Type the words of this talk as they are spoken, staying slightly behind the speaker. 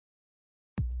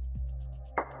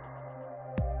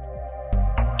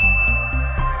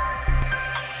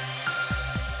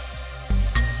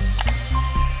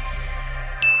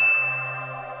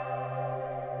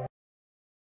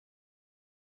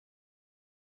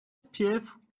OSPF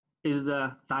is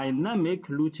the dynamic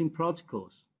routing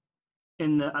protocols.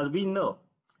 And as we know,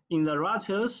 in the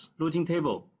router's routing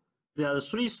table, there are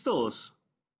three sources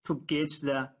to get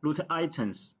the route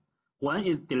items. One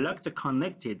is direct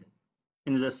connected,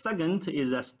 and the second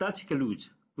is a static route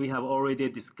we have already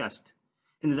discussed.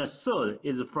 And the third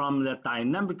is from the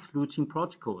dynamic routing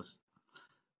protocols.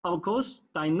 Of course,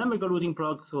 dynamic routing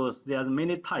protocols, there are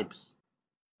many types: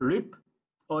 RIP,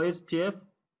 OSPF,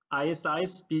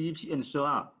 ISIS, BGP, and so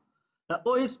on. The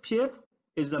OSPF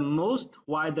is the most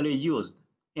widely used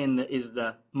and is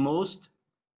the most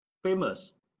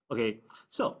famous. Okay,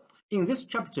 so in this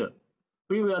chapter,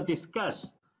 we will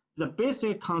discuss the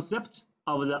basic concept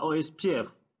of the OSPF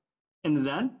and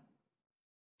then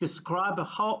describe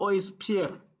how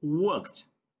OSPF worked,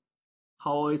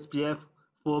 how OSPF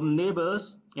form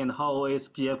neighbors, and how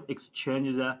OSPF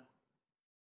exchange the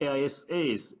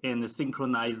LSAs and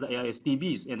synchronize the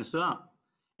LSDBs and so on.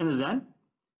 And then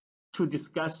to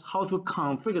discuss how to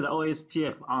configure the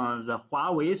OSPF on the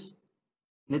Huawei's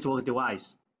network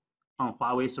device, on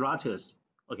Huawei's routers.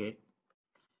 Okay.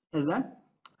 And then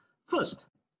first,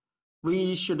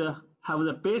 we should have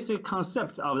the basic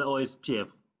concept of the OSPF.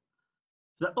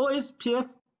 The OSPF,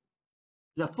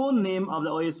 the full name of the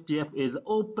OSPF is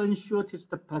Open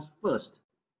Shortest Path First.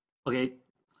 Okay.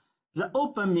 The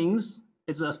open means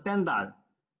it's a standard,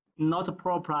 not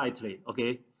proprietary.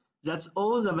 Okay. That's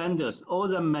all the vendors, all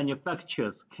the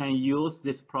manufacturers can use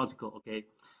this protocol. Okay.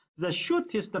 The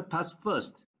shortest path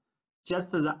first,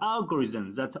 just the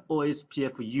algorithm that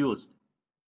OSPF used.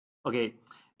 Okay.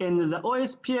 And the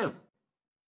OSPF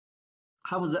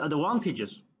have the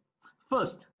advantages.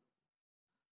 First,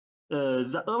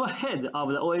 the overhead of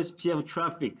the OSPF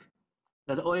traffic,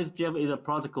 that OSPF is a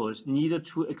protocol needed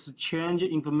to exchange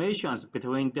information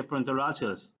between different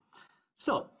routers.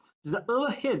 So the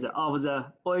overhead of the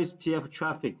OSPF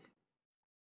traffic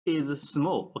is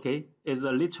small, okay, is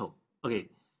a little, okay.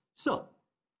 So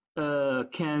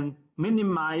can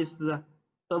minimize the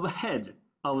overhead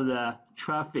of the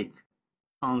traffic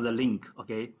on the link,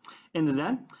 okay. And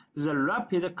then the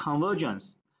rapid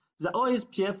convergence. The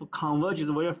OSPF converges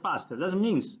very fast. That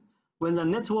means when the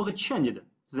network changed,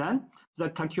 then the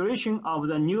calculation of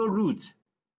the new route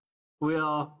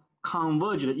will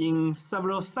converge in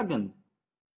several seconds.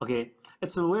 Okay,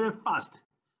 it's very fast.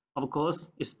 Of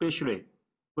course, especially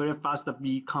very fast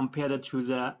be compared to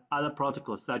the other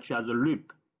protocols such as the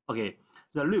loop. Okay,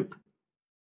 the loop,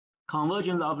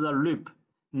 convergence of the loop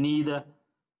need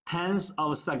tens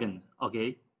of seconds.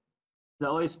 Okay, the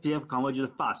OSPF converges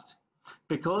fast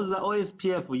because the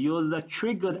OSPF use the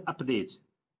triggered update.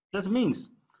 That means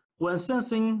when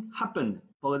something happened,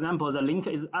 for example, the link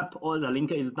is up or the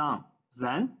link is down,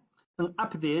 then an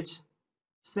update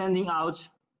sending out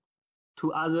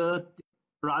to other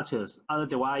routers, other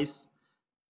devices,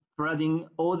 spreading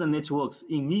all the networks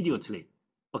immediately.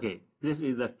 Okay, this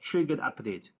is the triggered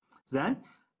update. Then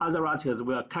other routers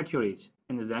will calculate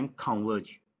and then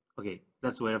converge. Okay,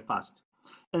 that's very fast.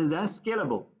 And then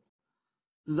scalable.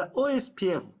 The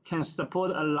OSPF can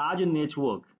support a large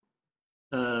network,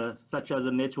 such as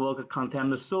a network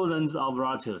contains thousands of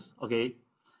routers. Okay,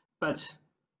 but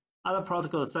other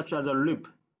protocols such as a loop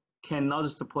cannot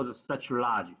support such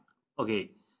large.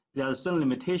 Okay, there are some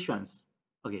limitations.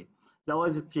 Okay, the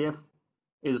OSPF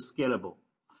is scalable.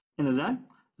 And then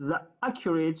the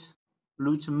accurate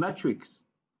route metrics.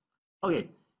 Okay,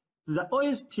 the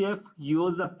OSPF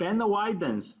use the band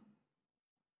widens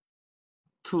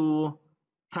to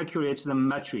calculate the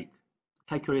metric,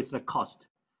 calculate the cost,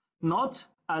 not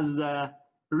as the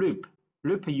loop.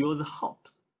 Loop use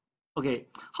hops. Okay,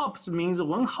 hops means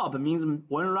one hop means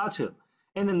one router,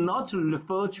 and not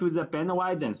refer to the band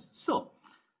widens. So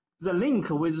the link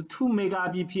with 2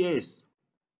 megabps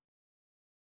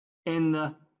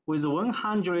and with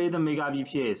 100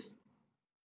 megabps,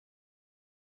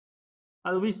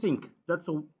 as we think that's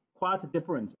quite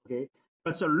different. Okay,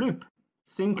 but the loop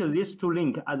think these two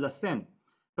links as the same,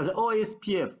 but the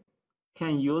OSPF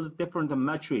can use different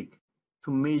metric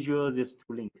to measure these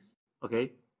two links.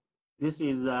 Okay, this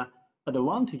is the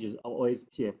advantages of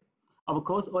OSPF. Of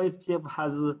course, OSPF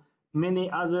has many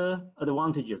other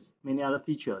advantages, many other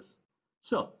features.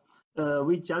 So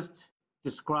we just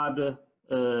described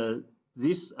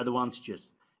these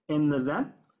advantages, and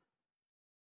then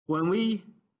when we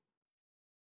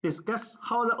discuss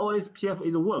how the OSPF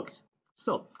is worked,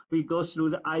 so we go through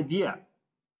the idea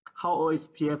how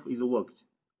OSPF is worked.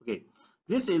 Okay,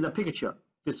 this is the picture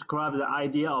describe the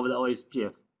idea of the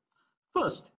OSPF.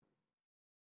 First,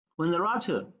 when the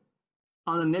router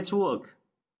on the network,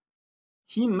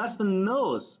 he must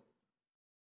know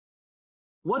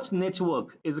what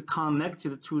network is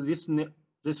connected to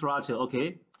this router,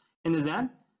 okay? And then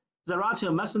the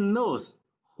router must know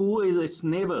who is its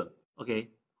neighbor, okay?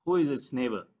 Who is its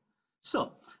neighbor?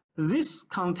 So this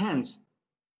content,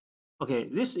 okay,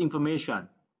 this information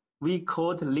we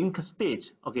call link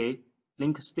state, okay?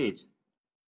 Link state.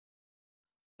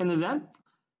 And then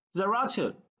the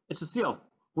router itself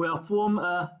will form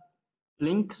a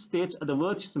link state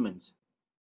advertisement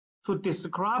to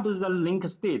describe the link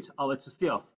state of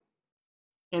itself.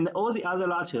 And all the other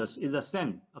routers is the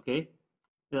same, okay?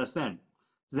 The same.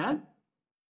 Then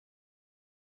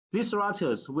these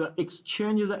routers will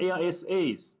exchange the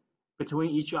ARSAs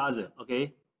between each other,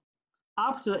 okay?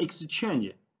 After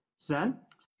exchange, then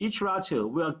each router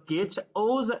will get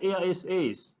all the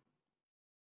ARSAs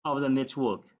of the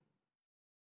network.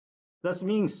 That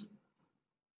means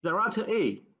the router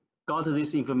A got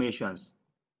these informations,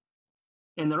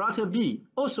 and the router B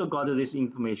also got these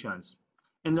informations,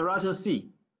 and the router C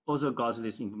also got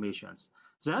these informations.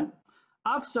 Then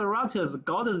after routers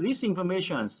got these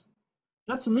informations,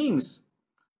 that means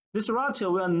this router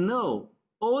will know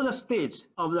all the states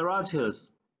of the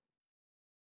routers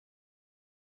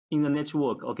in the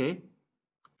network, okay?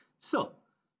 So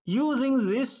using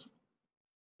these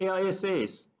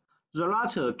ARSAs, the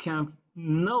router can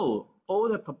know all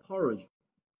the topology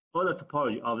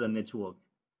of the network,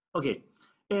 okay?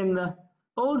 And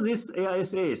all these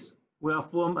ARSAs will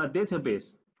form a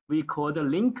database we call the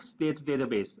link state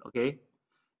database, okay?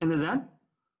 And then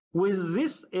with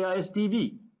this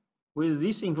ARSDB, with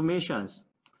these informations,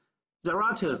 the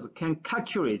routers can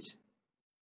calculate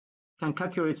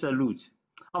the route.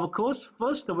 Of course,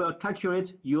 first we'll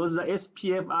use the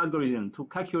SPF algorithm to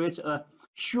calculate a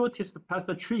shortest path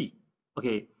tree.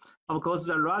 Okay, of course,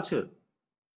 the router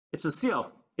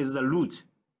itself is the root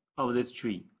of this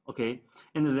tree. Okay,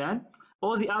 and then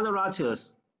all the other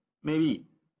routers, maybe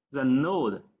the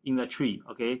node in the tree.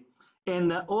 Okay,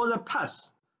 and all the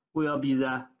paths will be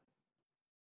the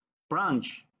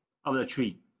branch of the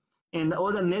tree, and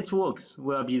all the networks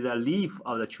will be the leaf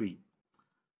of the tree.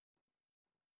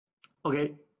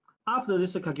 Okay, after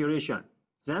this calculation,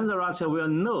 then the router will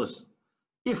know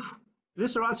if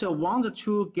this router wants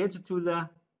to get to the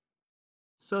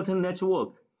certain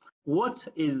network, what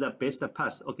is the best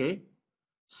path, okay?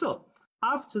 So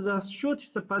after the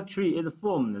shortest path tree is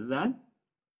formed, then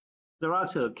the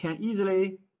router can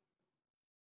easily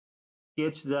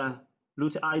get the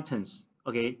route items,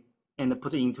 okay, and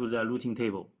put it into the routing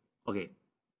table, okay?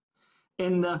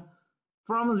 And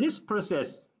from this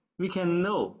process, we can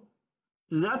know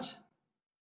that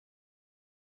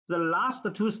the last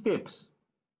two steps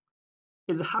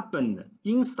is happened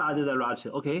inside the router,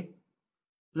 okay?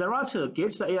 The router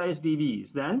gets the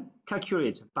ARSDB, then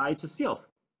calculate by itself.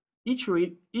 Each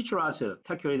router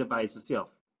calculated by itself,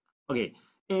 okay?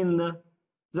 In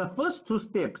the first two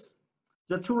steps,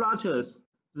 the two routers,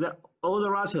 all the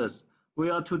routers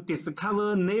will to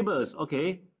discover neighbors,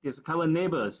 okay? Discover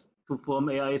neighbors to form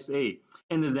ARSA,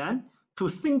 and then to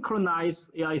synchronize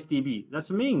ARSDB. That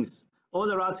means all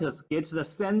the routers get the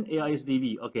same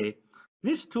ARSDB, okay?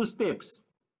 These two steps,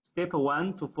 step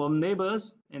 1 to form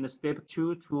neighbors, and step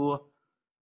 2 to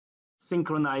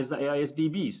synchronize the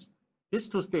ARSDBs. These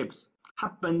two steps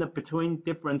happen between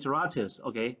different routers,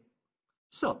 okay?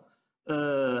 So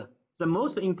the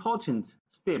most important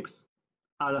steps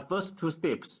are the first two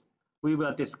steps we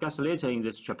will discuss later in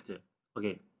this chapter,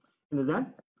 okay? And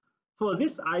then for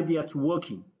this idea to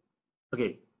working,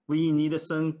 okay, we need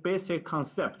some basic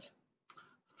concept.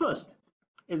 First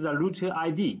is a router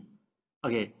ID,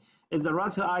 okay? Is the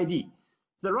router ID.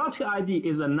 The router ID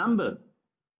is a number.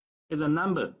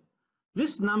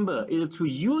 This number is to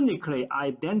uniquely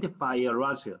identify a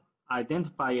router,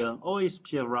 identify an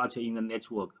OSPF router in the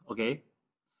network, okay?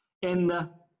 And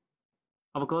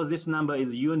of course, this number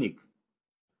is unique,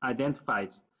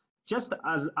 identifies, just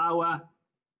as our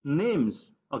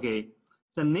names, okay?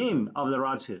 The name of the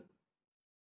router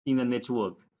in the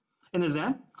network. And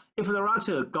then, if the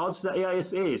router got the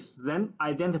ARSAs, then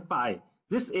identify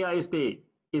this ARSA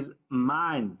is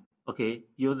mine, okay?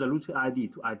 Use the router ID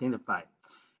to identify.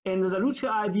 And the router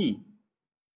ID,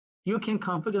 you can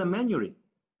configure manually,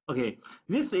 okay?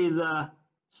 This is a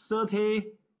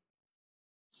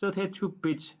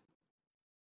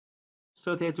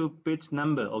 32-bit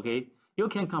number, okay? You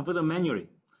can configure manually.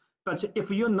 But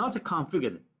if you're not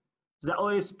configured, the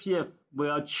OSPF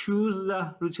will choose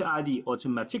the router ID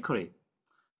automatically.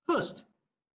 First,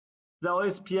 the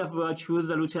OSPF will choose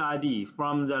the router ID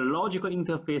from the logical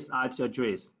interface IP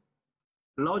address.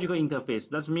 Logical interface,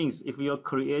 that means if you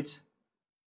create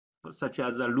such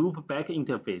as a loopback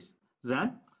interface,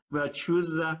 then we'll choose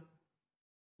the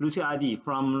routing ID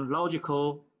from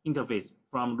logical interface,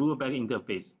 from loopback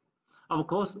interface. Of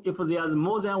course, if there's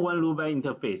more than one loopback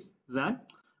interface, then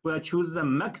we'll choose the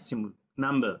maximum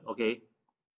number, okay?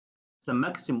 The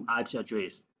maximum IP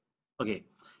address, okay?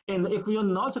 And if you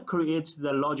not create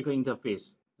the logical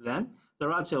interface, then the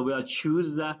router will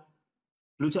choose the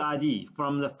routing ID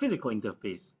from the physical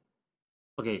interface.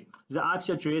 Okay, the IP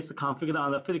address configured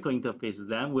on the physical interface,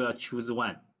 then we'll choose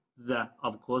one,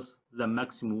 of course, the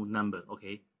maximum number,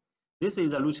 okay? This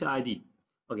is the routing ID,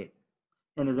 okay?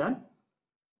 And then,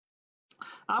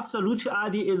 after routing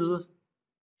ID is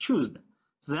chosen,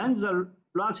 then the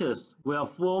routers will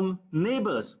form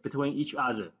neighbors between each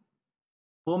other,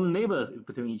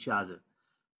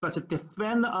 but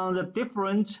depend on the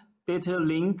different data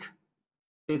link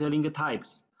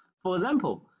types. For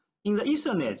example, in the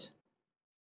Ethernet,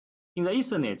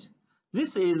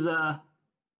 this is a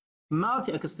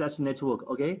multi-access network,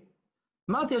 okay?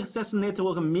 Multi-access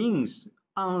network means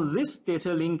on this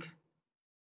data link,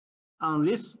 on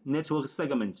this network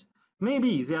segment,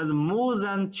 maybe there's more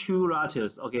than 2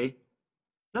 routers, okay?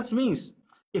 That means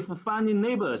if finding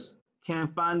neighbors can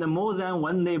find more than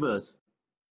 1 neighbors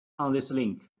on this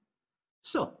link.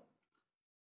 So,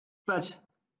 but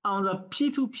on the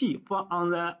P2P, on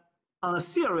the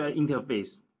serial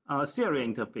interface,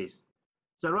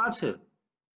 the router,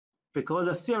 because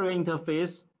the serial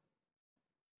interface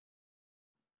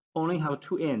only have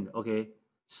 2 ends, okay?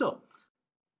 So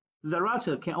the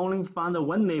router can only find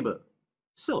 1 neighbor.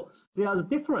 So there's a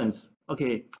difference,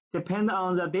 okay, depend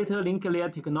on the data link layer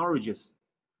technologies.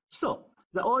 So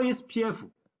the OSPF,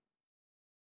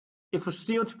 if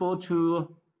suitable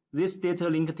to this data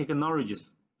link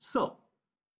technologies, so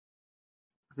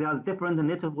there are different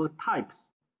network types.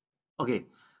 Okay,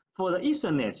 for the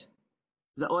Ethernet,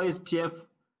 the OSPF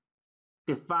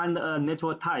defined a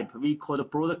network type we call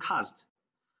broadcast.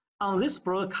 On this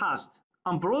broadcast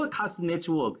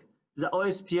network, the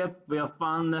OSPF will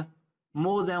find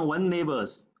more than 1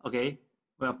 neighbors. Okay,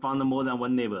 will find more than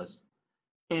 1 neighbors,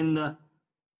 and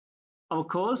of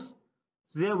course,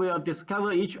 they will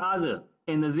discover each other,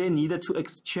 and they need to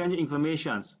exchange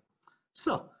information.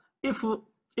 So if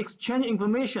exchange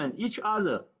information each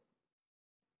other,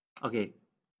 okay,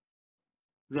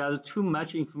 there are too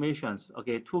much information,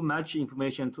 okay, too much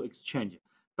information to exchange,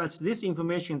 but this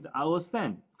information are all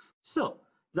same. So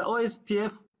the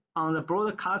OSPF on the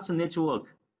broadcast network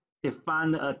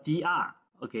define a DR,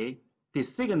 okay,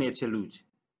 designated route.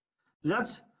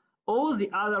 That's all the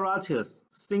other routers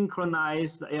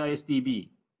synchronize the LSDB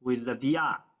with the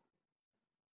DR.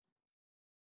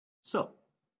 So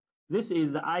this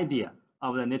is the idea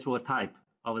of the network type,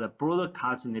 of the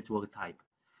broadcast network type.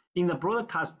 In the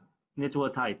broadcast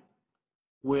network type,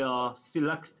 we'll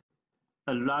select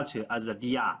a router as a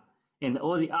DR, and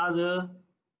all the other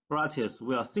routers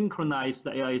will synchronize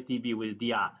the LSDB with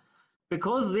DR.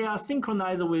 Because they are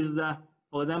synchronized with the,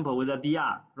 for example, with the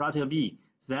DR, router B,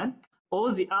 then all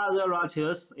the other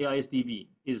routers LSDB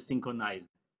is synchronized,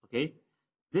 okay?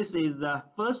 This is the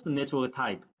first network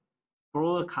type,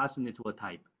 broadcast network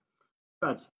type.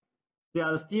 But there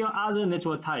are still other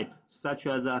network type, such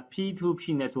as the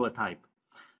P2P network type.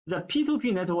 The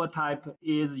P2P network type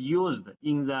is used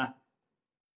in the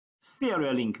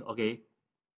serial link, okay?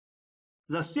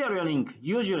 The serial link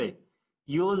usually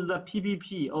use the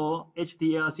PPP or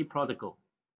HDLC protocol.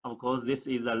 Of course, this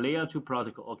is a layer 2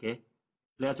 protocol, okay?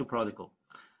 Layer 2 protocol.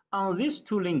 On these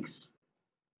 2 links,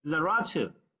 the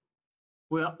router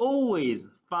will always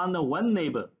find 1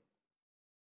 neighbor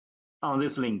on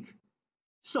this link.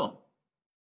 So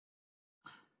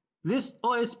this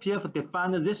OSPF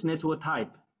defines this network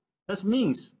type. That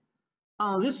means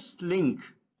on this link,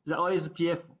 the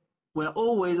OSPF will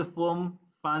always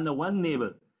find 1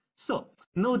 neighbor. So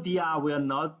no DR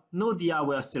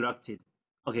will selected.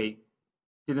 Okay,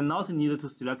 they do not need to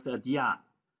select a DR.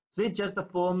 They just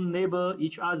form neighbor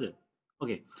each other.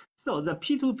 Okay, so the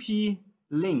P2P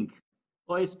link,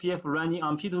 OSPF running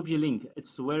on P2P link,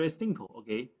 it's very simple.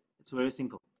 Okay, it's very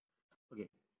simple. Okay,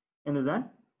 and then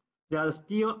there are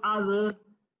still other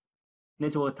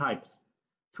network types,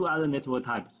 2 other network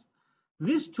types.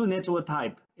 These 2 network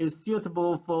type is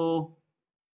suitable for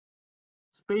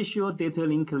spatial data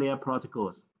link layer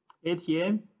protocols,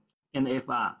 ATM and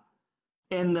FR.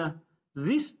 And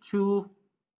these 2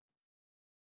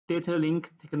 data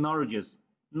link technologies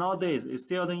nowadays is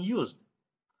seldom used.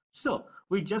 So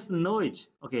we just know it.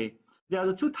 Okay, there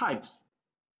are 2 types.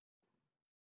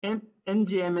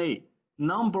 NGMA,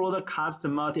 non-broadcast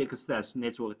multi-access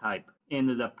network type, and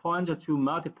the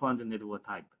point-to-multipoint network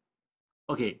type.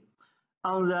 Okay,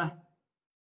 on the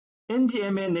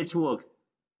NGMA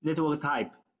network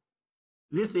type,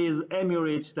 this is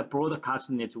emulate the broadcast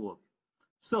network.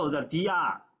 So the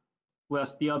DR will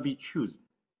still be chosen.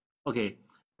 Okay,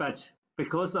 but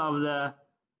because of the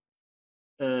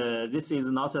this is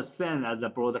not the same as the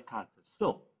broadcast,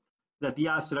 so the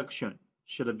DR selection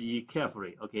should be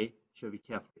carefully. Okay, should be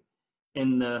carefully.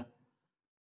 And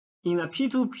in a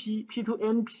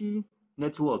P2MP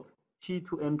network,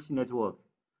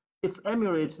 it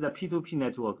emulates the P2P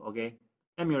network. Okay,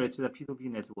 emulates the P2P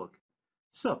network.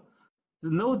 So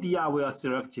no DR will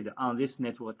selected on this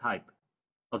network type.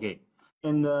 Okay,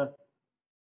 and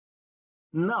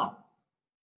now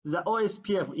the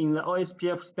OSPF, in the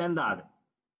OSPF standard,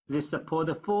 they support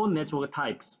 4 network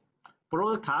types: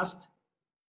 broadcast,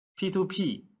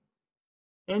 P2P,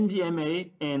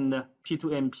 NGMA, and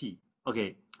P2MP.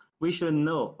 Okay, we should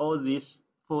know all these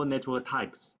 4 network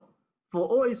types. For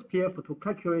OSPF to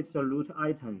calculate the route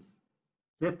items,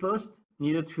 they first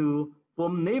need to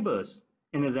form neighbors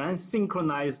and then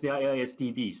synchronize their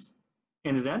LSDBs.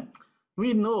 And then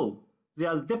we know there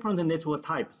are different network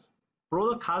types: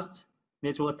 broadcast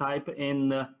network type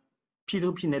and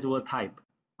P2P network type.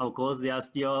 Of course, there are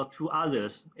still 2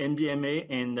 others, NGMA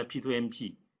and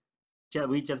P2MP.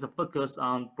 We just focus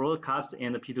on broadcast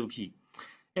and P2P.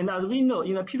 And as we know,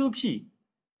 in the P2P,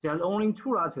 there's only 2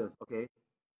 routers. Okay,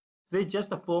 they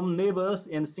just form neighbors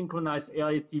and synchronize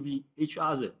LSDB each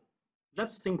other.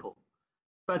 That's simple.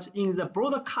 But in the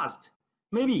broadcast,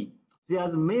 maybe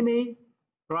there's many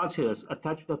routers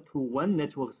attached to one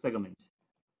network segment.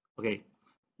 Okay,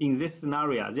 in this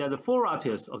scenario, there are 4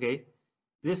 routers. Okay,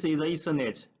 this is the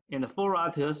Ethernet, and 4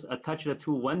 routers attached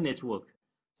to one network.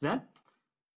 Then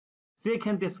they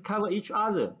can discover each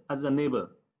other as a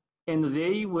neighbor, and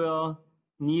they will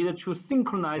need to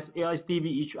synchronize LSDB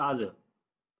each other.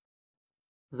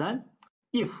 Then,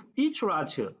 if each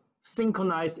router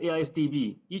synchronize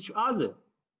LSDB each other,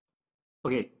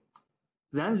 okay,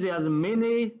 then there's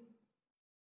many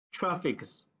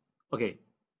traffics. Okay,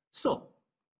 so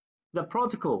the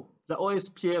protocol, the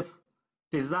OSPF,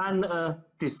 designed a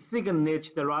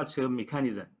designated router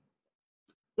mechanism.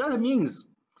 That means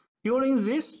during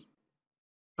this,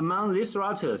 among these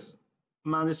routers,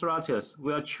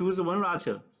 we'll choose one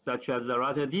router, such as the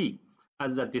router D,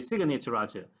 as the designated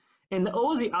router, and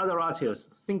all the other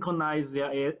routers synchronize their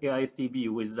LSDB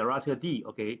with the router D.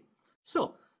 Okay,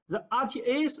 so the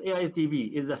RTA's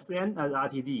LSDB is the same as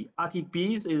RTD,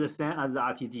 RTB's is the same as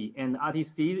RTD, and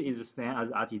RTC's is the same as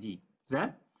RTD.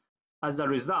 Then, as a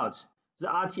result, the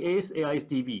RTA's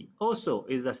LSDB also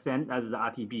is the same as the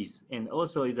RTB's, and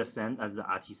also is the same as the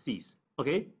RTC's.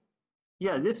 Okay,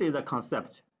 yeah, this is the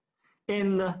concept.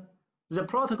 And the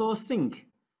protocol think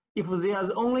if there's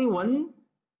only one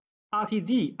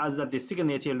RTD as a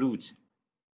designated route,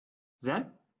 then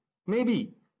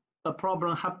maybe a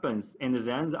problem happens and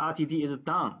then the RTD is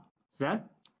down. Then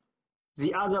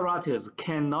the other routers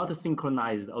cannot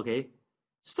synchronize. Okay,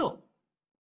 so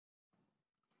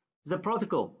the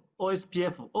protocol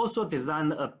OSPF also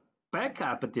designed a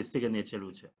backup designated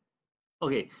router.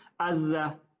 Okay, as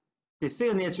the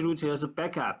designated router's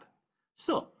backup,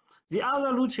 so the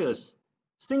other routers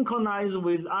synchronize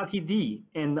with RTD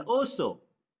and also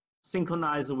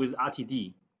synchronize with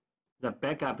RTD, the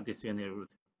backup designated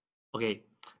router. Okay,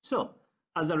 so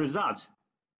as a result,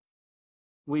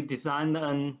 we designed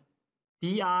an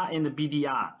DR and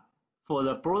BDR for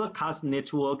the broadcast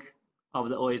network of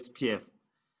the OSPF.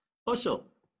 Also,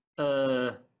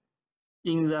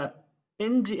 in the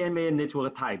NGMA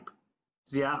network type,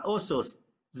 there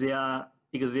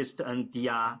exists an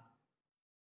DR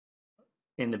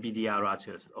and the BDR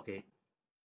routers. Okay,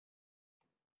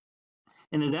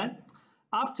 and then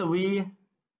after we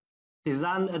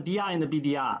design a DR and a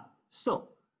BDR, so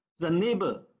the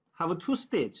neighbor have 2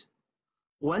 states.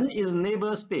 One is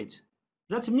neighbor state.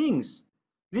 That means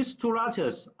these 2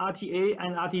 routers, RTA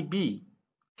and RTB,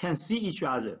 can see each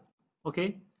other.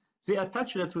 Okay, they are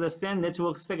attached to the same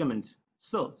network segment,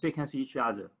 so they can see each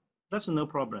other. That's no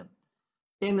problem.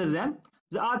 And then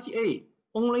the RTA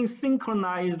only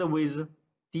synchronized with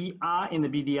DR and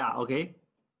BDR. Okay,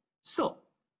 so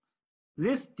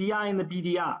this DR and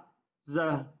BDR,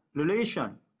 the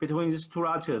relation between these 2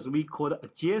 routers we call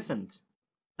adjacent.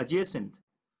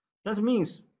 That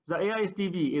means the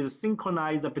LSDB is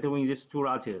synchronized between these 2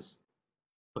 routers.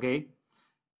 Okay,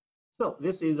 so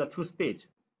this is a 2-state.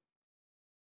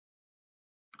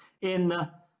 And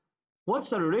what's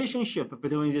the relationship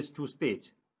between these 2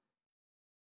 states?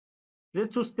 These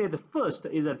 2 states, first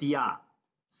is a DR.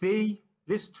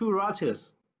 These 2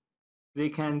 routers, they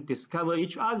can discover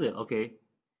each other. Okay,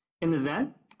 and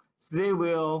then they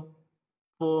will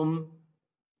form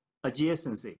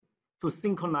adjacency to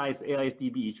synchronize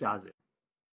LSDB each other.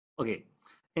 Okay,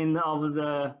 in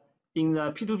the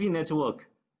P2P network,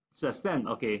 it's the same,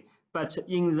 okay. But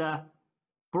in the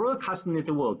broadcast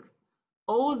network,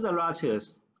 all the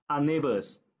routers are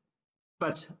neighbors,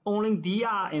 but only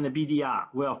DR and BDR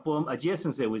will form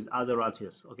adjacency with other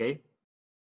routers, okay.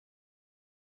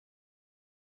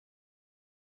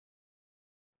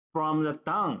 From the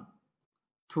down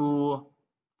to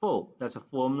full, that's a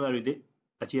formula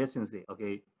adjacency,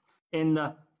 okay. And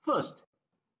first,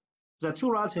 the two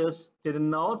routers did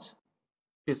not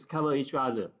discover each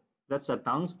other. That's a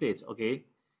down state, okay.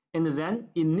 And then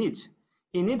init.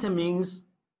 Init means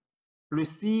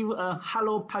receive a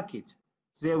hello packet.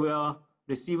 They will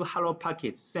receive hello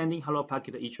packet, sending hello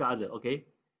packet to each other, okay.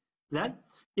 Then,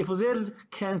 if they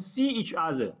can see each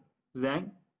other,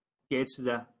 then get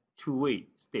the two-way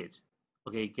state,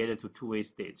 okay, get to two-way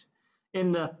state.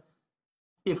 And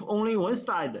if only one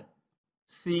side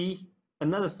see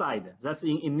another side, that's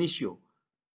in initial.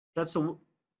 That's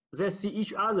they see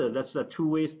each other, that's the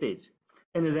two-way state.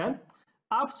 And then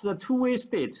after the two-way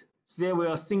state, they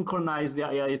will synchronize their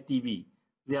AISDB.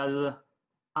 There's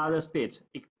other state,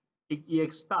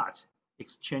 EX start,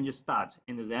 exchange start,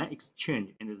 and then exchange,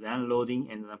 and then loading,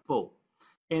 and then full.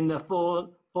 And for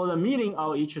the meaning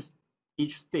of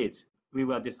each state, we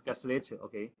will discuss later,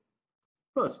 okay?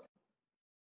 First,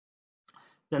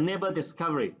 the neighbor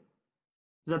discovery.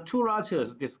 The two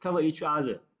routers discover each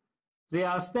other. They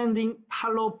are sending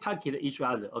hello packet each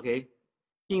other, okay?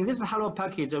 In this hello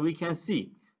packet, we can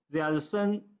see there are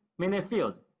some many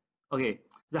fields, okay?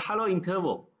 The hello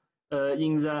interval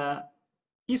in the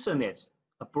Ethernet,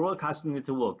 a broadcast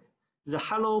network, the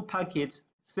hello packet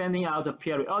sending out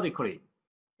periodically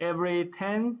every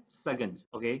 10 seconds,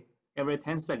 okay? Every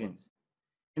 10 seconds.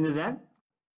 And then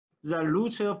the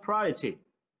router priority.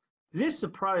 This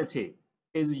priority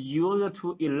is used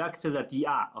to elect the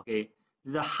DR, okay?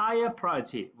 The higher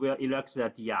priority will elect the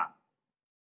DR.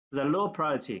 The low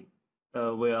priority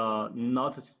will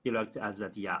not elect as the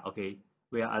DR, okay?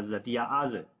 Will as the DR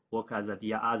other, work as the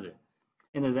DR other.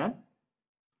 And then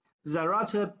the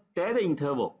router dead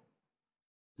interval.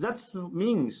 That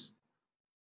means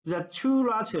the two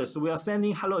routers will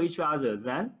sending hello each other,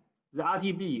 then the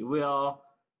RTB will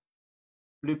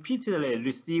repeatedly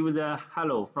receive the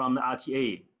hello from the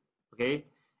RTA, okay?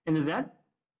 And then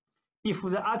if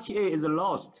the RTA is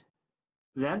lost,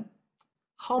 then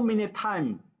how many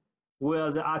times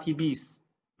will the RTB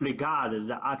regard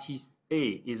the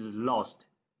RTA is lost,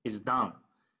 is down?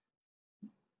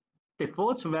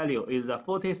 Default value is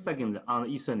 40 seconds on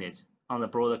Ethernet on the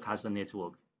broadcast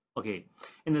network, okay?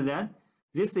 And then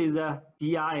this is the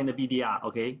DR and the BDR,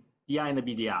 okay? DR and the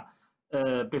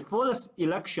BDR. Before the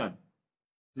election,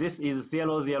 this is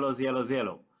 0, 0, 0,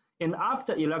 0. And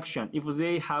after election, if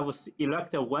they have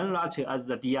elected one router as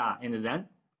the DR, and then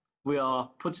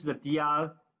we'll put the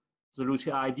DR, the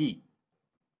router ID,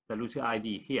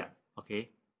 here, okay?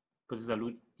 Put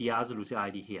the DR's router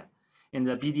ID here, and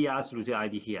the BDR's router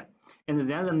ID here. And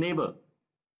then the neighbor.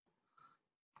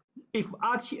 If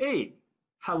RTA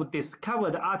have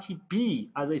discovered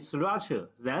RTB as its router,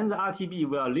 then the RTB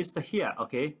will list here,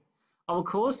 okay? Of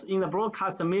course, in the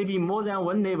broadcast, maybe more than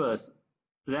one neighbors,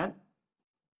 then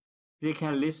they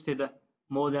can list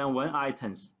more than one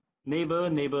items. Neighbor,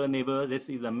 neighbor, neighbor, this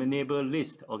is the neighbor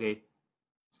list, okay?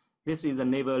 This is the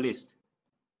neighbor list.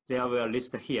 They will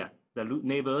list here, the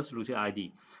neighbor's router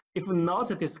ID. If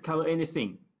not discover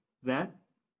anything, then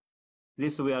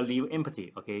this will leave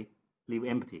empty, okay? Leave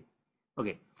empty.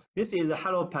 Okay, this is the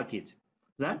hello packet.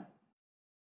 Then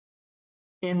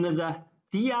in the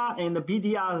DR and the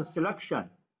BDR selection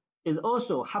is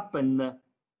also happened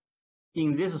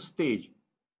in this stage.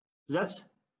 That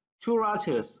two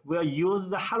routers will use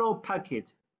the hello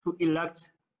packet to elect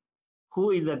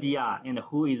who is a DR and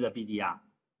who is a BDR.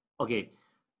 Okay,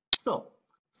 so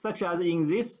such as in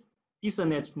this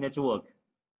Ethernet network,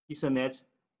 Ethernet,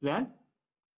 then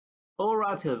all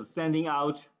routers sending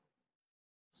out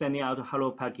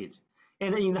hello packet.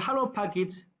 And in the hello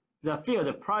packet, the field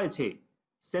priority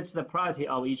sets the priority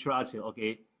of each router,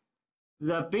 okay?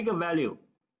 The bigger value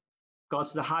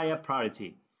got the higher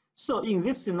priority. So in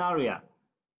this scenario,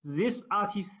 this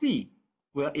RTC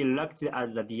will elect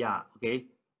as the DR, okay?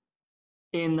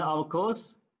 And of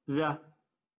course, the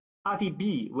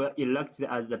RTB will elect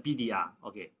as the BDR,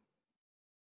 okay?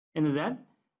 And then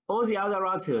all the other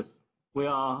routers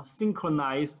will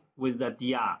synchronize with the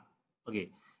DR, okay?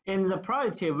 And the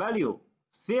priority value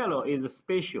 0 is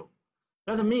special.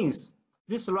 That means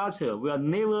this router will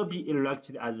never be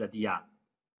elected as a DR,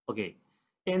 okay?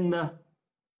 And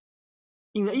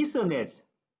in the Ethernet,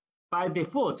 by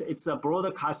default, it's a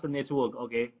broadcast network,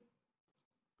 okay?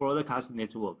 Broadcast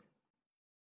network.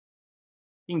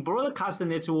 In broadcast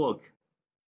network,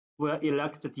 we'll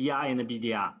elect DR and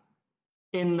BDR.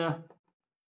 And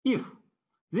if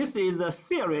this is a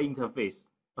serial interface,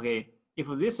 okay, if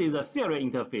this is a serial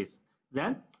interface,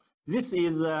 then this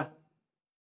is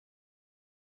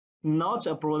not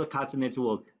a broadcast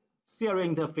network. Serial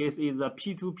interface is a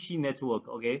P2P network,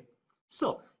 okay?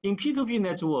 So in P2P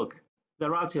network, the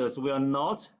routers will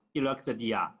not elect the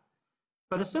DR.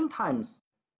 But sometimes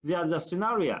there's a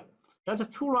scenario that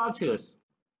two routers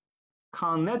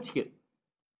connected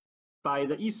by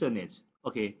the Ethernet,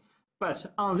 okay? But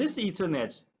on this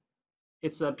Ethernet,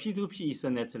 it's a P2P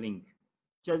Ethernet link.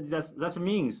 That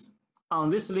means on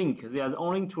this link, there's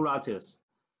only two routers.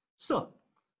 So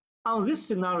on this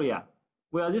scenario,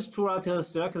 will these two routers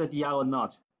select the DR or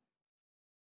not?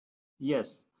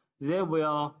 Yes, they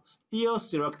will still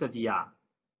select the DR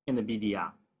and the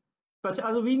BDR. But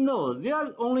as we know, there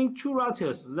are only two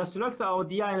routers that select our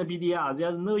DR and BDR.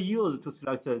 There's no use to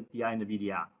select the DR and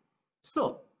BDR.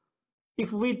 So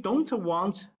if we don't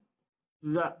want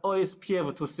the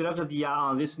OSPF to select the DR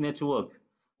on this network,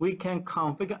 we can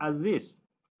configure as this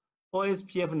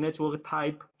OSPF network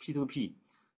type P2P.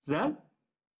 Then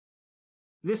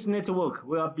this network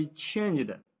will be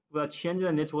changed. We'll change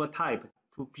the network type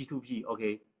to P2P.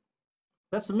 Okay,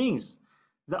 that means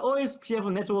the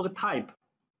OSPF network type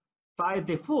by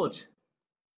default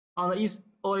on the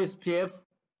OSPF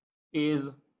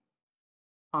is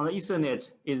on the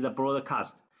Ethernet is the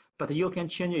broadcast, but you can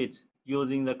change it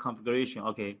using the configuration.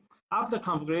 Okay, after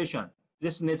configuration,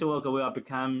 this network will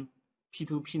become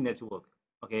P2P network.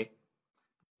 Okay,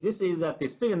 this is a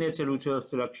designated router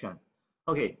selection.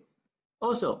 Okay,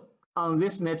 also on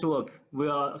this network,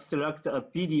 we'll select a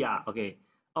BDR. Okay,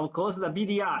 of course the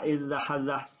BDR has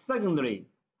a secondary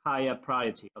higher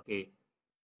priority. Okay,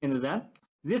 and then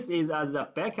this is as a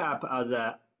backup of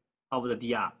the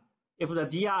DR. If the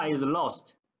DR is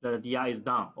lost, the DR is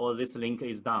down, or this link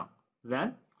is down,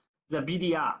 then the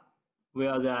BDR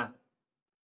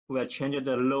will change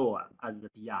the lower as the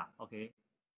DR. Okay,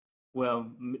 will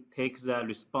take the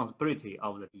responsibility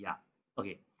of the DR.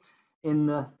 Okay, and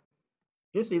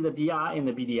this is the DR and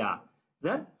the BDR.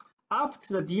 Then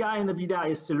after the DR and the BDR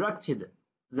is selected,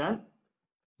 then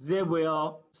they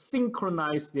will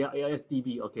synchronize their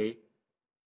AISDB. Okay,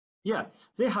 yeah,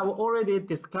 they have already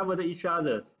discovered each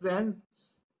other. Then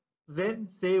they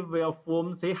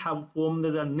have formed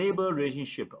the neighbor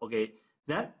relationship. Okay,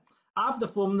 then after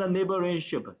forming the neighbor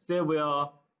relationship, they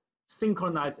will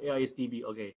synchronize AISDB.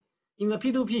 Okay, in the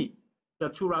P2P, the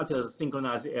two routers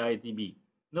synchronize AISDB,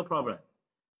 no problem.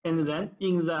 And then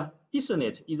in the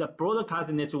Ethernet, is a broadcast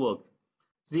network,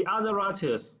 the other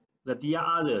routers, the DR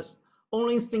others,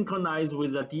 only synchronize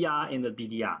with the DR and the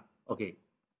BDR. Okay,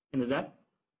 and then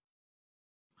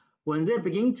when they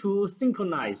begin to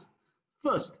synchronize,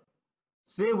 first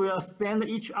they will send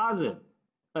each other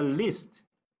a list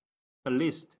of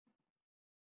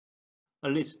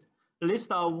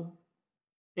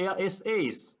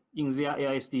ASAs in their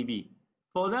AISDB.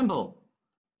 For example,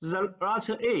 the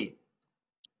router A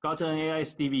got an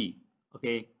AISDB.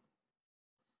 Okay,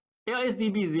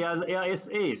 AISDB there's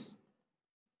AISAs.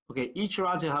 Okay, each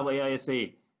router have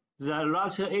AISA. The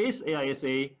router A's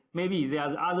AISA, maybe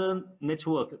there's other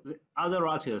network, other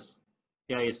routers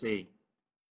AISA.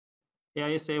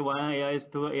 AISA 1,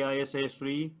 AISA 2, AISA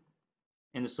 3,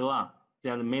 and so on.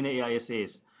 There are many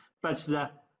AISAs. But the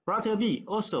router B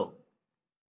also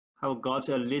have got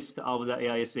a list of the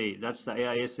AISA. That's the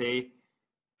AISA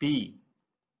B,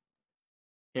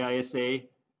 AISA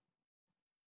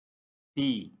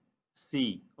D,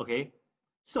 C. Okay,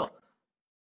 so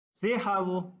they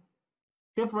have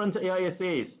different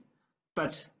AISAs,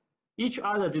 but each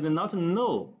other did not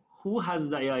know who has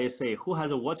the AISA, who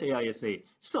has what AISA.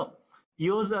 So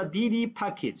use a DD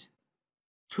packet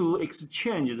to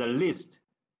exchange the list.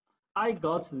 I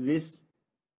got this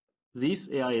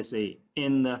AISA,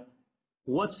 and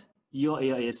what's your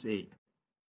AISA?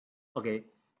 Okay,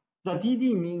 the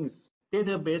DD means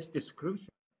database description,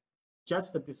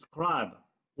 just describe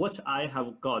what I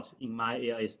have got in my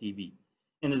AISDB.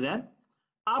 And then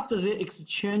after they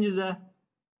exchange the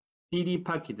DD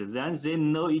packet, then they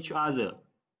know each other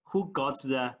who got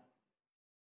the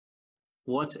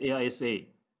what AISA.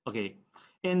 Okay,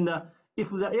 and if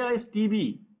the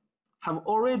AISDB have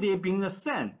already been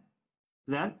sent,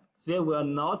 then they will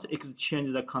not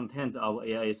exchange the content of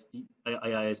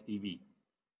AISDB.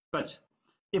 But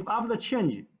if after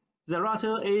change, the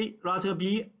router A, router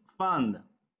B found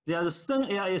there's some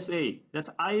AISA that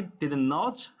I did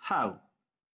not have,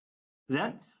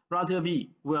 then router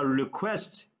B will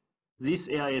request these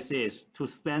AISAs to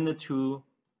send to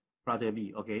router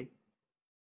B. Okay.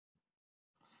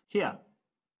 Here,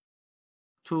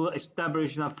 to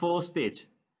establish a full state.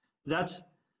 That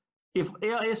if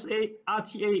AISDB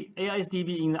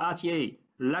in the RTA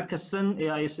lack send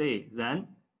AISA, then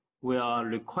we'll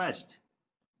request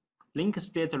link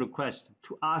state request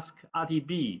to ask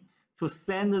RDB to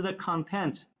send the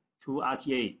content to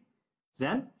RTA.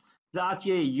 Then the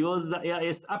RTA use the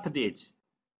AIS update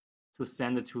to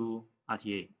send to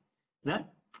RTA. Then,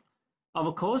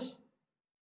 of course,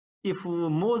 if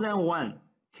more than one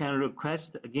can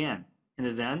request again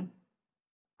and then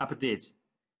update.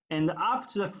 And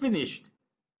after finished,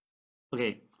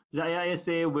 okay, the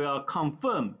AISA will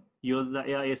confirm use the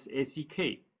AIS ACK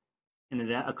and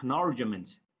then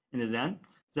acknowledgement, and then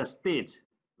the state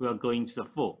will go into the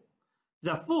full.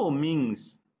 The full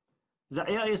means the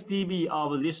AISDB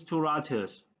of these two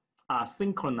routers are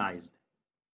synchronized.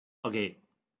 Okay,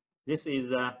 this is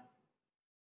the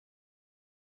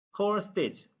whole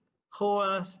state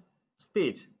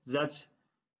that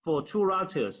for two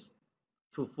routers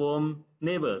to form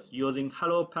neighbors using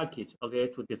hello packet, okay,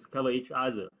 to discover each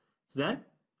other. Then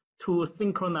to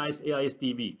synchronize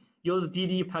AISDB, use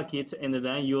DD packet and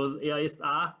then use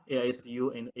AISR,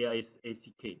 AISU, and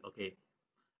AISACK, okay.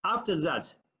 After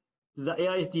that, the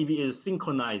AISDB is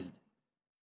synchronized.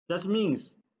 That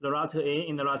means the router A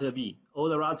and the router B, all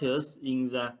the routers in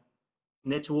the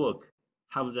network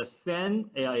have the same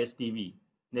AISDB,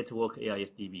 network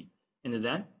AISDB, and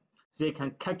then they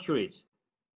can calculate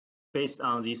based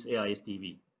on this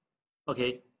AISDB.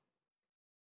 Okay.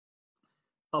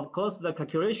 Of course, the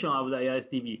calculation of the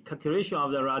AISDB, calculation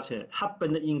of the router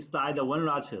happened inside one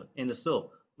router, and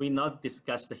so we not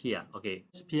discussed here. Okay.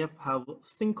 OSPF have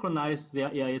synchronized their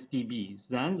AISDB,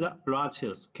 then the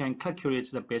routers can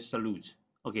calculate the best route.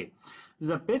 Okay.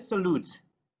 The best route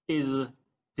is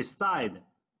decided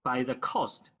by the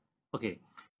cost. Okay.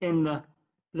 And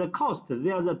the cost,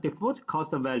 there's a default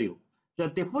cost value. The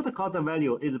default cost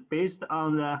value is based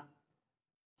on the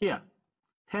here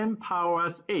 10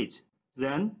 powers 8,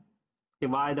 then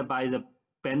divided by the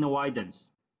bandwidth.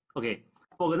 Okay,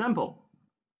 for example,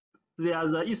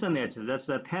 there's an Ethernet that's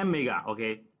a 10 mega.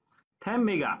 Okay, 10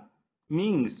 mega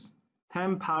means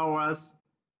 10 powers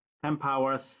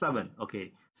 7.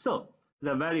 Okay, so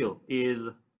the value is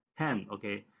 10.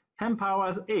 Okay, 10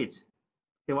 powers 8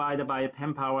 divided by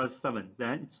 10 powers 7,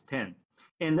 then it's 10.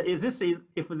 And if this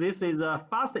is a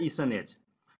fast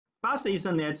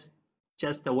Ethernet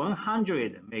just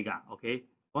 100 mega, okay,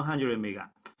 100 mega,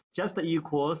 just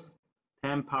equals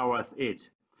 10 powers 8.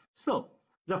 So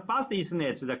the fast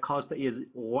Ethernet, the cost is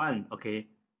 1, okay.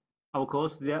 Of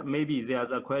course,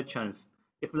 there's a questions.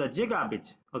 If the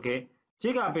gigabit, okay,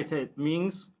 gigabit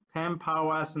means 10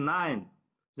 powers 9,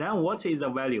 then what is the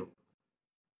value?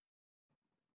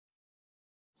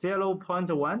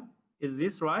 0.1, is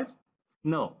this right?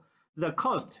 No, the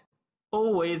cost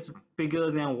always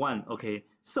bigger than 1, okay?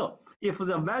 So if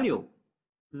the value,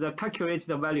 the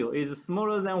calculated value is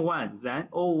smaller than 1, then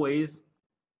always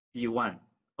be 1,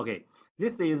 okay?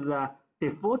 This is the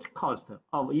default cost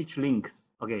of each link,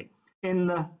 okay?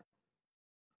 And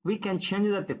we can change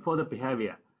the default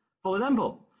behavior. For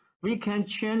example, we can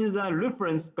change the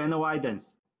reference bandwidth,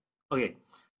 okay?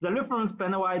 The reference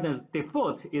bandwidth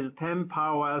default is 10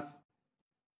 powers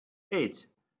 8.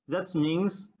 That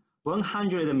means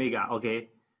 100 mega, okay?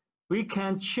 We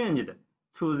can change it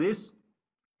to this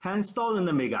 10,000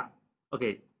 mega,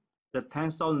 okay? The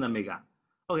 10,000 mega.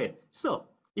 Okay, so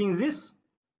in this,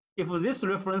 if this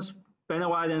reference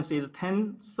bandwidth is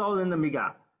 10,000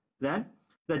 mega, then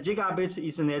the gigabit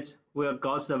Ethernet will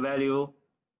got the value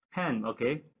 10,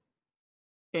 okay?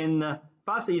 And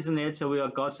fast Ethernet will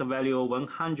got the value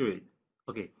 100,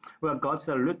 okay? Will got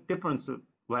the difference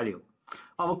value.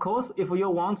 Of course, if you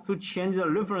want to change the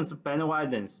reference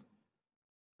bandwidth,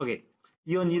 okay,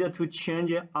 you need to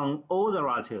change it on all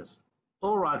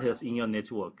routers in your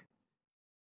network.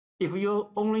 If you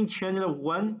only change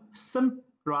one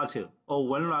router or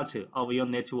one router of your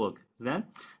network, then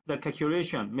the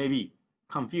calculation may be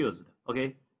confused,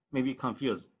 okay, maybe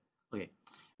confused, okay.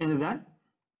 And then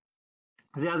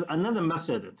there's another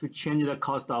method to change the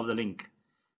cost of the link.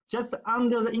 Just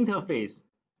under the interface,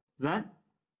 then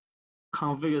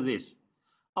configure this.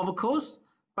 Of course,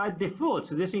 by default,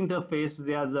 this interface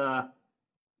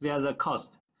there's a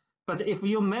cost. But if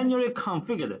you manually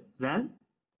configure it, then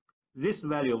this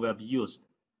value will be used.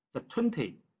 The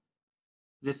 20,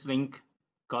 this link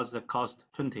got the cost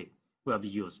 20 will be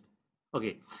used.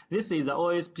 Okay, this is the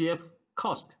OSPF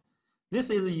cost. This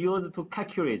is used to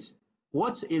calculate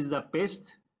what is the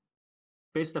best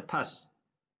path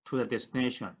to the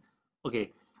destination.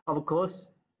 Okay, of course,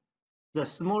 the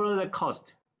smaller the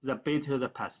cost, the better the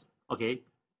path. Okay,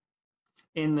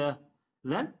 and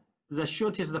then the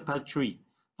shortest path tree.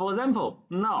 For example,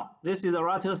 now this is the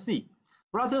router C.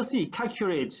 Router C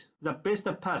calculates the best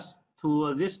path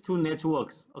to these two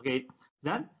networks. Okay,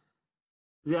 then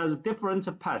there's different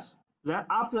paths. Then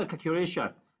after the calculation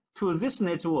to this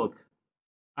network,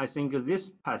 I think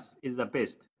this path is the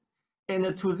best.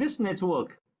 And to this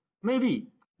network, maybe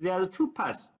there are two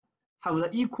paths have the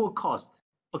equal cost.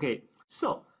 Okay,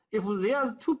 so if there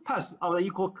are two paths of the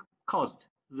equal cost,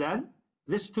 then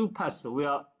these two paths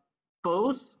will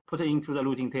both put into the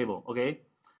routing table. Okay,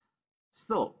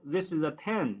 so this is a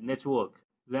 10 network.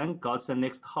 Then got the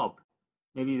next hop.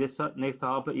 Maybe this next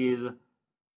hop is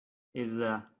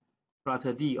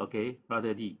router D. Okay,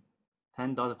 router D,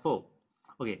 10.4.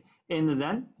 Okay, and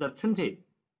then the 20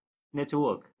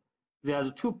 network.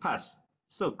 There's two paths,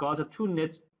 so got two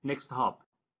next hop.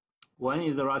 One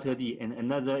is the router D and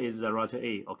another is the router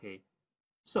A. Okay,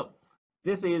 so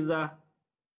this is the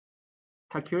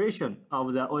calculation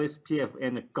of the OSPF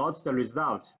and got the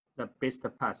result, the best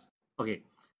path. Okay,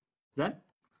 then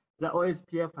the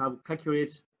OSPF have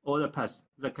calculated all the paths.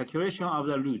 The calculation of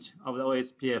the route of the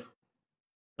OSPF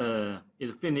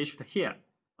is finished here.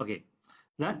 Okay,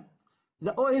 then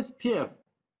the OSPF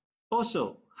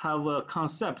also have a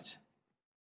concept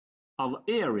of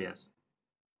areas.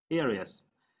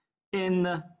 And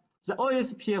the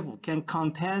OSPF can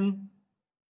contain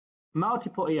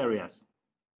multiple areas.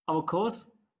 Of course,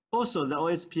 also the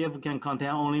OSPF can contain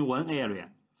only one area.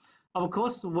 Of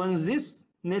course, when this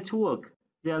network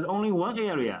there's only one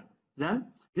area,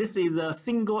 then this is a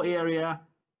single area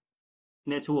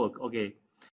network. Okay,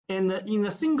 and in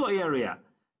a single area,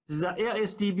 the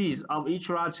LSDBs of each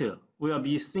router will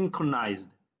be synchronized.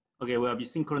 Okay, will be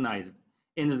synchronized,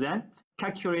 and then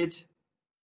calculate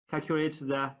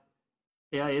the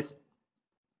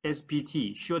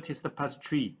AISPT shortest path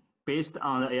tree based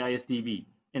on the AISDB,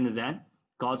 and then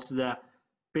got the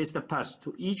best path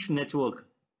to each network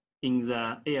in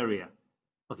the area.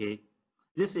 Okay,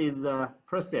 this is the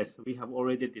process we have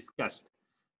already discussed.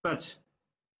 But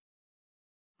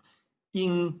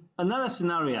in another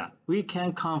scenario, we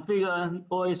can configure an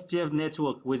OSPF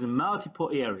network with multiple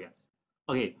areas.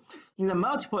 Okay, in the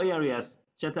multiple areas,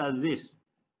 just as this,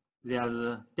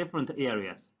 there's different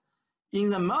areas. In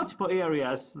the multiple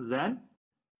areas, then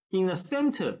in the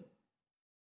center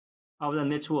of the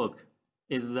network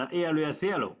is the area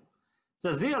 0.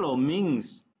 The 0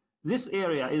 means this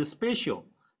area is special.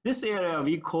 This area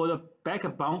we call the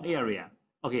backbone area.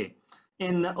 Okay,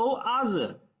 and all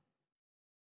other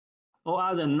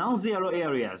non-zero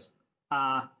areas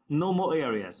are normal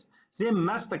areas. They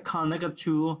must connect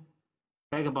to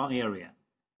backbone area,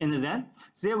 and then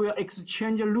they will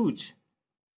exchange route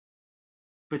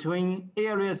between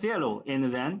area 0 and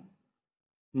then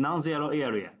non-zero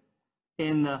area.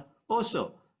 And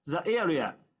also the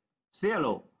area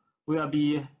 0 will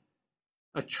be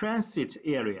a transit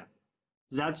area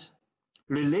that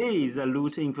relays the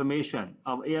route information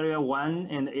of area 1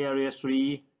 and area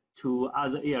 3 to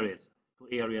other areas, to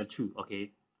area 2.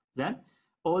 Okay, then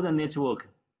all the network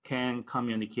can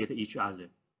communicate each other.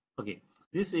 Okay,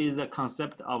 this is the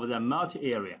concept of the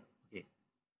multi-area. Okay,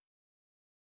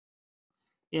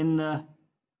 and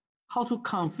how to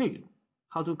configure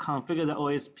the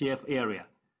OSPF area.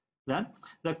 Then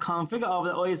the configure of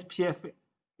the OSPF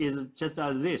is just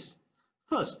as this.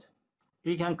 First,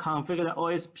 we can configure the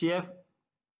OSPF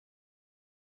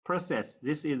process.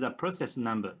 This is the process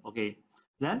number. Okay,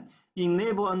 then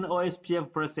enable an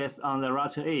OSPF process on the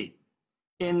router A,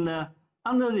 and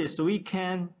under this we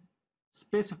can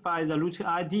specify the router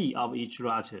ID of each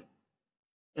router,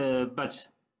 but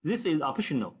this is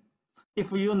optional.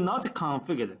 If you're not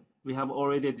configured, we have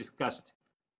already discussed,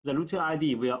 the router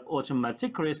ID will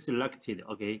automatically selected.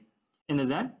 Okay, and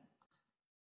then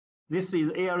this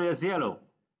is area 0.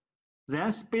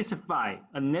 Then specify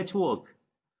a network.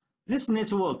 This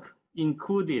network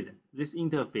included this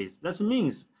interface. That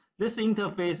means this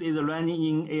interface is running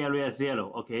in area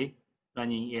 0. Okay,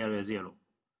 running in area 0.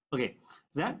 Okay,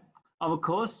 then of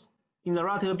course in the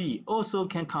router B also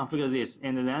can configure this,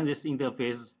 and then this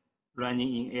interface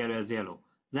running in area 0.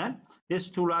 Then these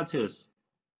two routers,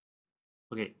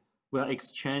 okay, will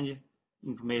exchange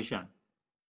information,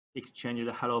 exchange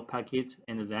the hello packet,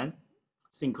 and then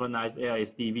synchronize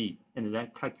LSDB, and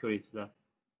then calculate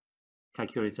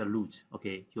the route.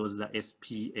 Okay, use the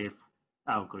SPF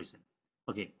algorithm.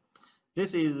 Okay,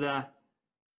 this is the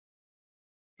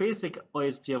basic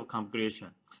OSPF configuration.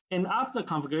 And after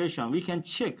configuration, we can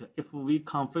check if we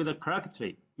configure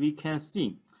correctly. We can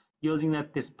see using the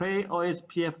display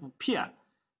OSPF peer.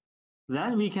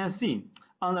 Then we can see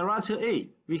on the router A,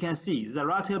 we can see the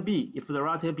router B, if the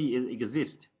router B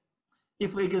exists.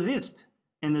 If it exists,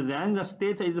 and then the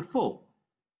state is full.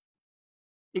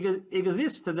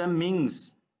 Exist, that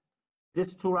means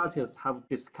these two routers have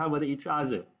discovered each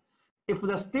other. If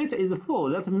the state is full,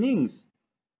 that means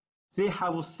they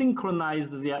have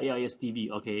synchronized their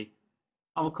AISDB, okay?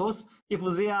 Of course, if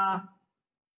they are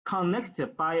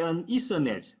connected by an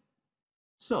Ethernet,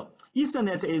 so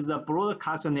Ethernet is a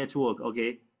broadcast network,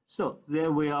 okay? So they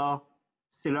will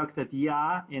select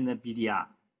DR and BDR,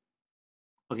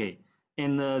 okay?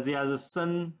 And there are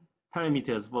some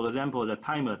parameters, for example, the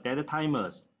timer, dead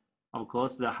timers. Of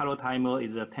course, the hello timer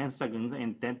is 10 seconds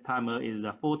and dead timer is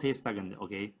 40 seconds,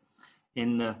 okay?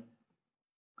 And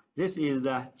this is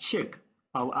the check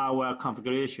of our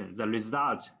configuration, the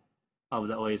result of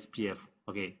the OSPF,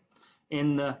 okay?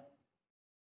 And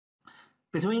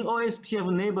between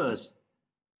OSPF neighbors,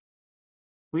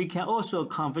 we can also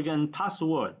configure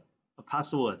a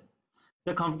password.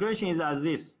 The configuration is as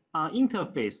this. On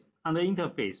interface,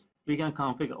 we can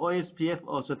configure OSPF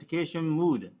authentication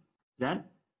mode. Then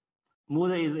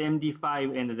mode is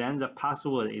MD5, and then the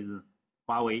password is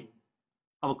Huawei.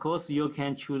 Of course, you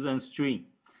can choose a string.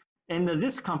 And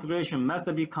this configuration must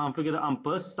be configured on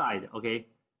both sides, okay?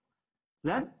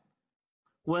 Then,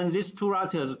 when these two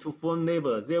routers to form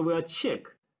neighbors, they will check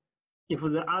if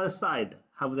the other side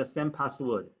have the same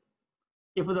password.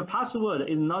 If the password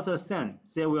is not the same,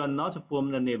 they will not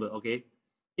form the neighbor, okay?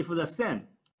 If the same,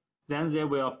 then they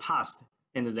will pass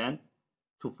and then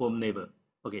to form neighbor.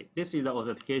 Okay, this is the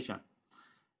authentication.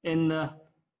 And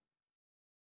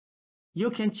you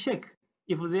can check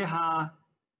if they are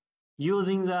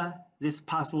using this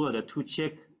password to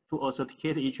check to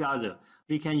authenticate each other.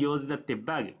 We can use the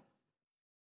debug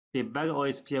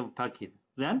OSPF packet.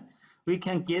 Then we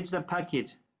can get the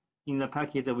packet. In the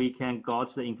packet, we can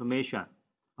got the information.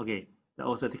 Okay, the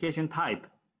authentication type,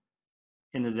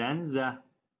 and then the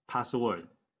password.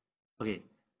 Okay,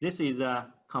 this is the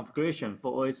configuration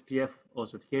for OSPF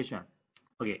authentication.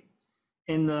 Okay,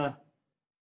 and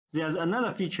there's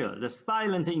another feature, the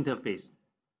silent interface.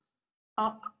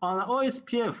 On the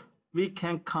OSPF, we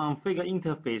can configure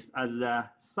interface as a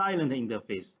silent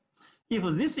interface. If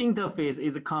this interface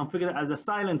is configured as a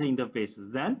silent interface,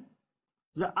 then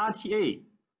the RTA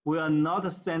will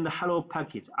not send hello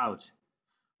packet out.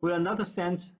 Will not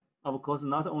send, of course,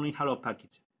 not only hello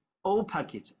packet, all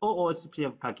packets, all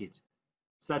OSPF packets,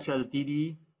 such as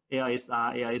DD,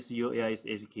 AISR, AISU,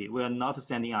 AISHK, we are not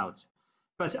sending out.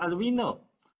 But as we know,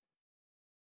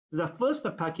 the first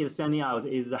packet sending out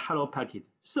is the hello packet.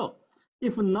 So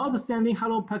if not sending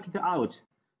hello packet out,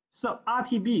 so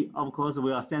RTB, of course,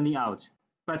 we are sending out,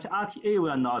 but RTA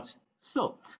will not.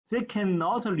 So they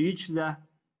cannot reach the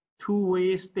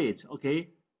two-way state, okay?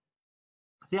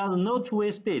 There is no two-way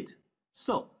state.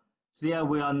 So they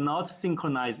will not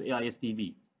synchronize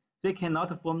AISDB. They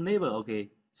cannot form neighbor, okay?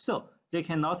 So they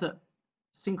cannot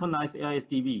synchronize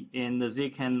AISDB and they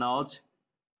cannot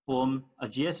form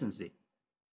adjacency.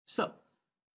 So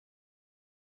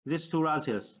these two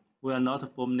routers will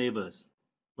not form neighbors,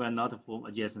 will not form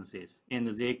adjacencies, and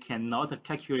they cannot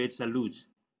calculate the route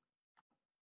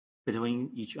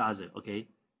between each other, okay?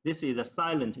 This is a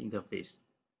silent interface,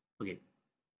 okay?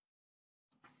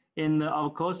 And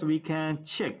of course, we can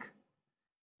check,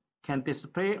 can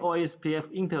display OSPF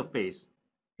interface,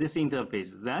 this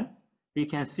interface. Then we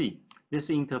can see this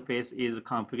interface is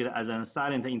configured as a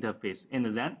silent interface, and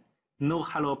then no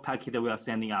hello packet we are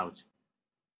sending out.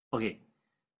 Okay,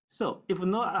 so if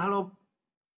no hello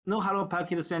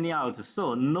packet sending out,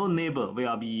 so no neighbor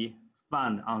will be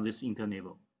found on this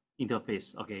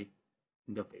interface. Okay,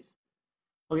 interface.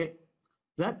 Okay,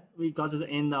 then we got to the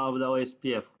end of the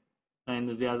OSPF, and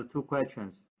there's two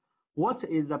questions. What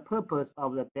is the purpose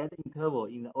of the data interval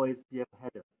in the OSPF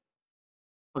header?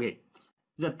 Okay,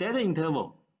 the data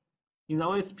interval in the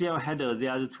OSPF header,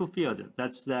 there are two fields.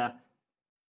 That's the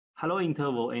hello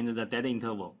interval and the data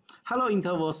interval. Hello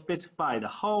interval specified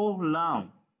how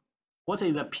long, what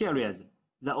is the period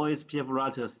the OSPF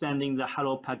router sending the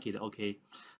hello packet, okay?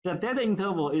 The data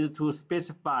interval is to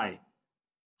specify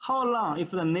how long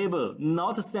if the neighbor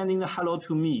not sending the hello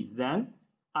to me, then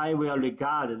I will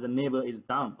regard the neighbor is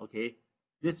done, okay?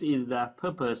 This is the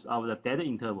purpose of the data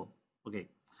interval, okay?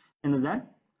 And then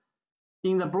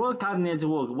in the broadcast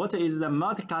network, what is the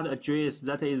multicast address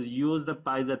that is used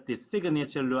by the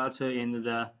designated router and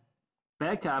the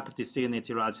backup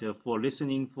designated router for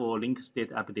listening for link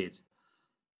state updates?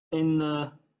 In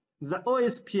the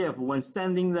OSPF, when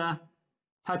sending the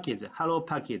packet, hello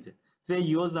packet, they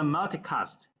use the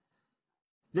multicast.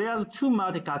 There are two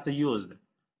multicasts used,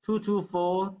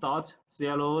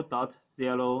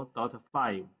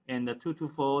 224.0.0.5 and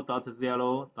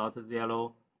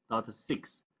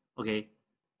 224.0.0.6. Okay,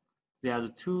 There's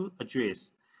two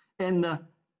address, and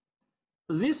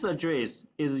this address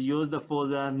is used for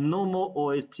the normal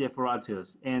OSPF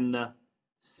routers, and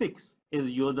 6 is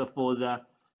used for the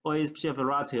OSPF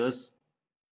routers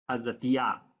as a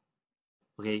DR.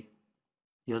 Okay,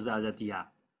 used as a DR.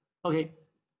 Okay,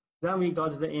 then we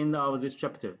got to the end of this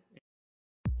chapter.